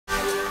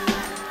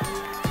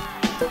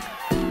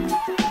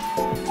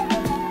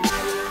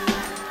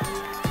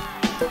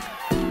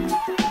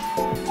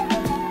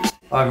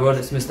Hi everyone,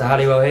 it's Mr.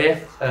 Halliwell here.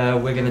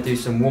 We're going to do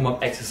some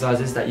warm-up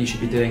exercises that you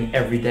should be doing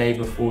every day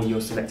before your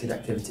selected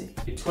activity.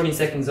 20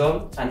 seconds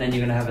on, and then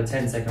you're going to have a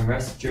 10-second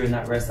rest. During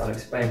that rest, I'll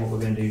explain what we're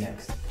going to do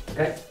next.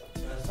 Okay?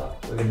 First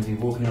up, we're going to be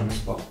walking on the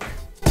spot.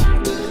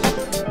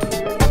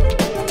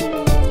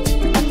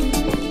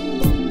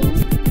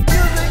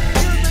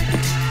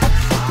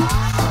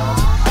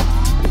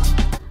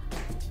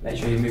 Make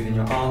sure you're moving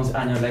your arms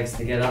and your legs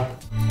together.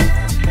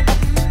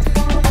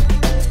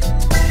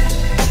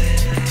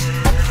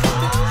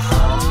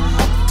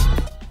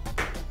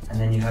 And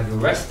then you have your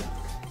rest.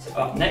 So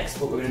up next,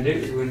 what we're going to do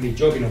is we're going to be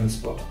jogging on the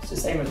spot. It's the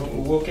same as what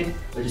we're walking,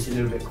 but just a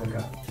little bit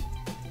quicker.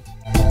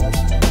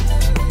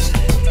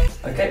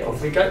 Okay,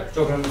 off we go,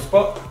 jogging on the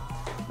spot.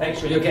 Make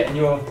sure you're getting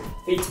your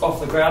feet off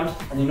the ground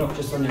and you're not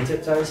just on your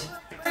tiptoes.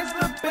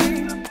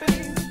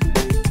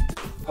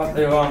 Pump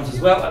your arms as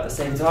well at the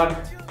same time.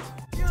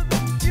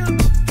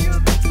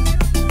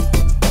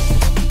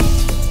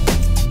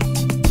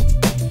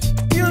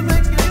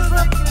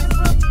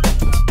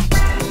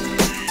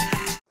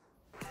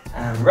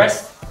 And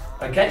rest.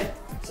 Okay,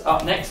 so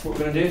up next what we're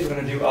going to do is we're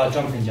going to do our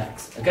jumping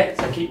jacks. Okay,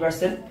 so keep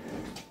resting.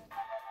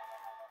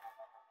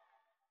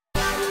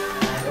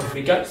 And off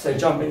we go. So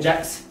jumping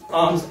jacks,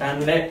 arms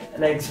and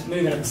legs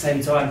moving at the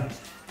same time.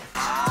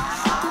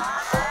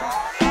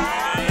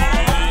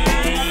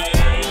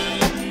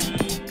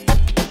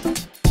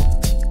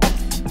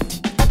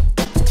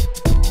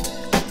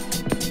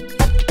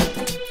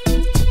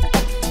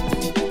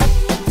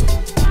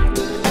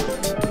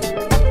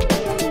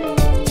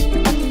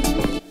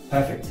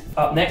 Perfect.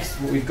 Up next,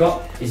 what we've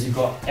got is we've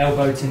got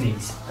elbow to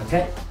knees,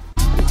 okay?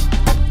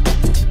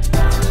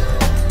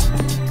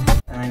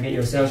 And get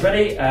yourselves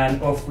ready,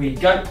 and off we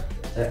go.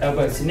 So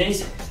elbow to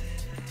knees.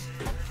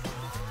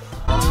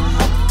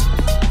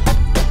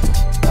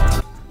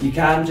 You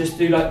can just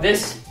do like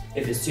this.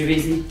 If it's too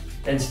easy,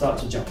 then start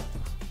to jump.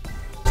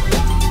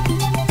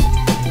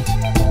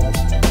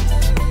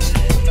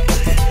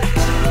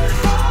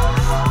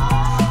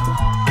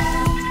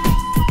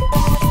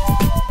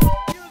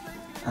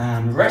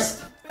 And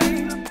rest.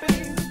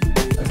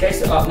 Okay,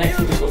 so up next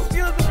what we've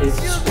got is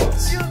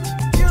squats.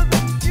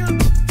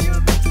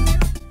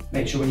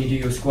 Make sure when you do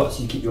your squats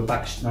you keep your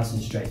back nice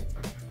and straight.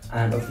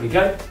 And off we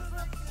go.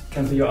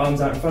 Come put your arms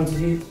out in front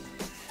of you.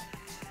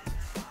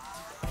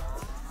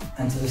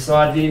 And to the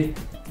side view.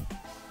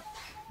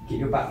 Keep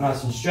your back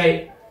nice and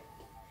straight.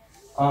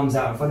 Arms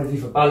out in front of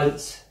you for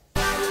balance.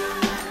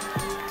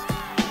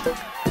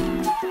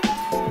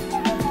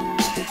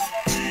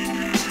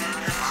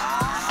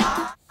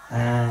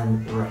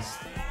 And rest.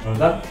 Well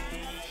done.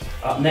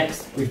 Up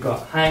next, we've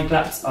got hand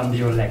claps under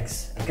your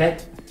legs, okay?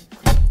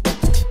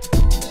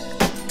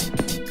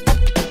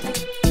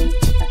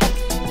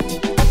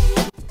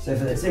 So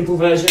for the simple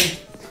version,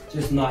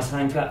 just a nice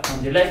hand clap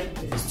under your leg.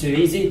 If it's too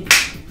easy,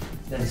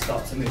 then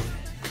start to move.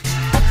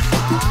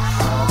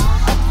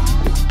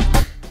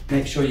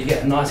 Make sure you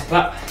get a nice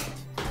clap.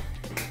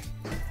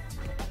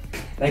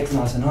 Legs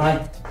nice and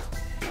high.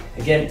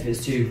 Again, if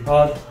it's too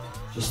hard,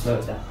 just slow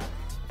it down.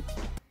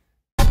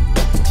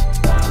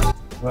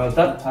 Well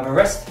done, have a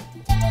rest.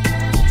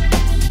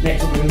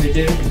 Next what we're going to be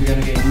doing is we're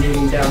going to go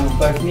kneeling down on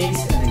both knees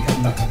and then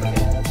come back up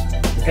again.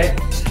 Okay?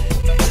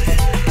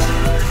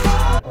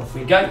 Off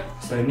we go.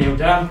 So kneel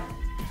down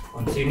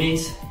on two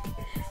knees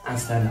and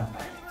stand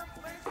up.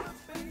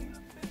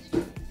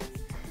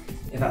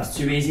 If that's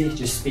too easy,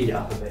 just speed it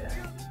up a bit.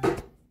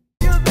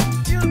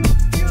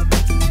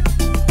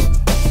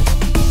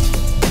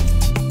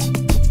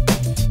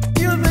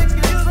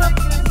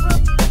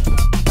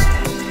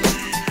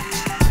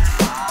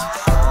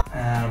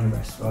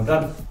 Well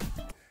done.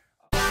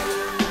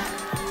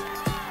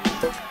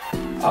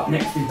 Up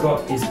next we've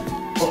got is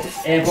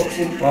air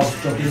boxing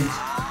whilst jogging.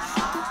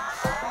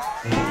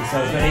 So get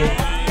yourselves ready.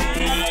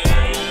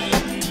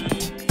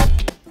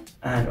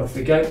 And off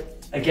we go.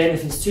 Again,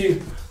 if it's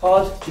too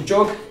hard to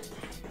jog,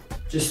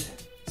 just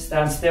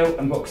stand still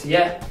and box the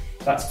air.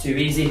 If that's too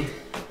easy,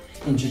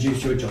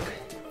 introduce your jog.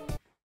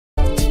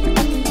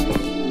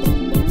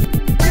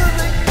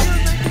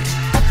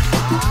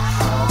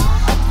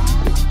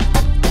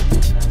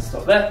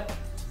 There.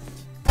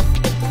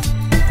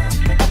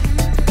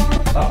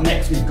 Up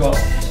next we've got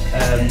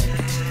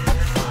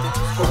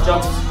squat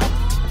jumps.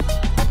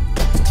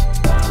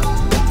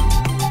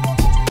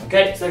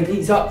 Okay, so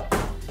knees up.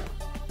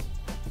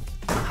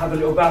 Have a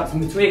little bounce in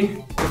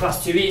between. If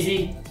that's too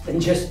easy, then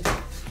just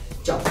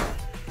jump.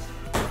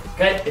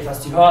 Okay, if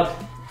that's too hard,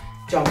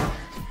 jump,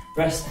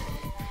 rest,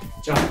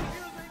 jump,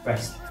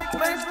 rest.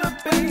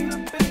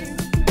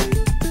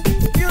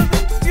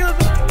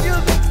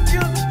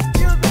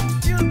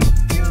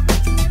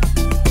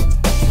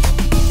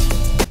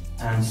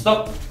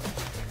 Stop.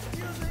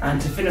 And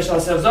to finish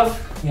ourselves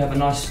off, we have a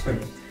nice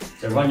sprint.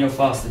 So run your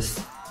fastest.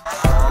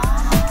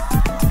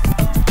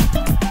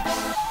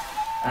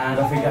 And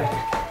off we go.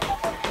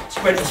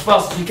 Sprint as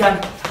fast as you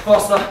can,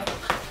 faster.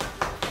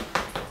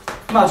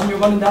 Imagine you're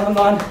running down the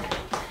line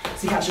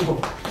to catch your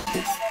ball.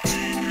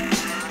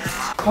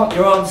 Pump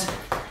your arms,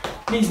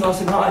 knees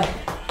nice and high,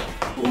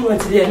 all the way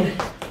to the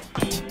end.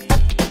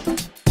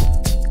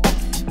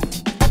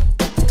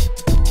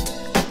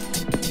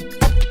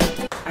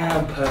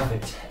 And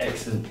perfect,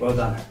 excellent, well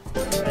done.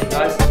 Okay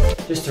guys,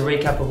 just to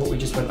recap of what we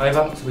just went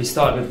over, so we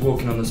started with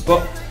walking on the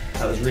spot,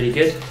 that was really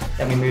good.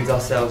 Then we moved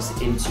ourselves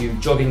into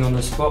jogging on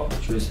the spot,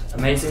 which was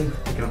amazing,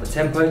 picking up the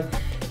tempo.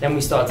 Then we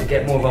started to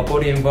get more of our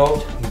body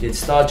involved. We did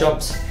star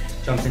jumps,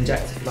 jumping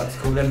jacks if you like to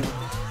call them.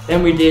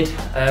 Then we did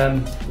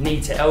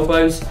knee to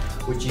elbows,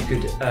 which you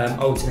could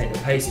alternate the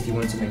pace if you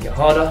wanted to make it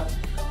harder.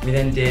 We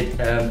then did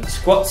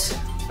squats,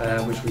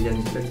 which we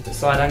then looked at the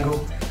side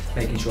angle,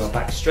 making sure our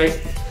back's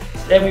straight.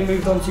 Then we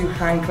moved on to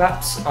hand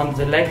claps under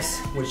the legs,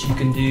 which you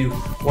can do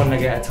one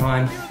leg at a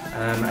time,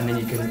 and then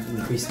you can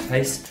increase the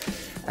pace.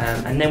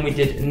 And then we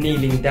did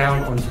kneeling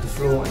down onto the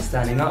floor and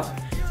standing up.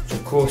 Which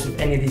of course, if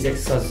any of these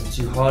exercises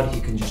are too hard, you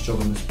can just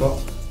jog on the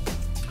spot.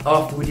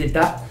 After we did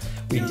that,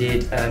 we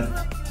did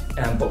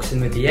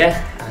boxing with the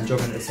air and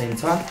jogging at the same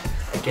time.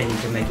 Again, you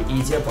can make it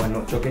easier by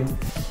not jogging.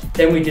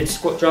 Then we did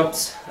squat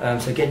jumps,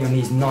 so getting your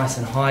knees nice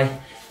and high,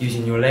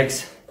 using your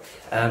legs.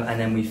 And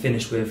then we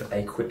finished with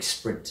a quick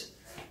sprint.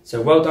 So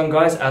well done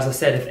guys. As I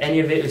said, if any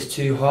of it is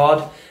too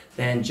hard,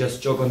 then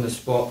just jog on the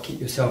spot,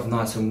 keep yourself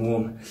nice and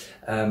warm.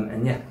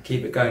 And yeah,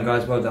 keep it going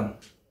guys, well done.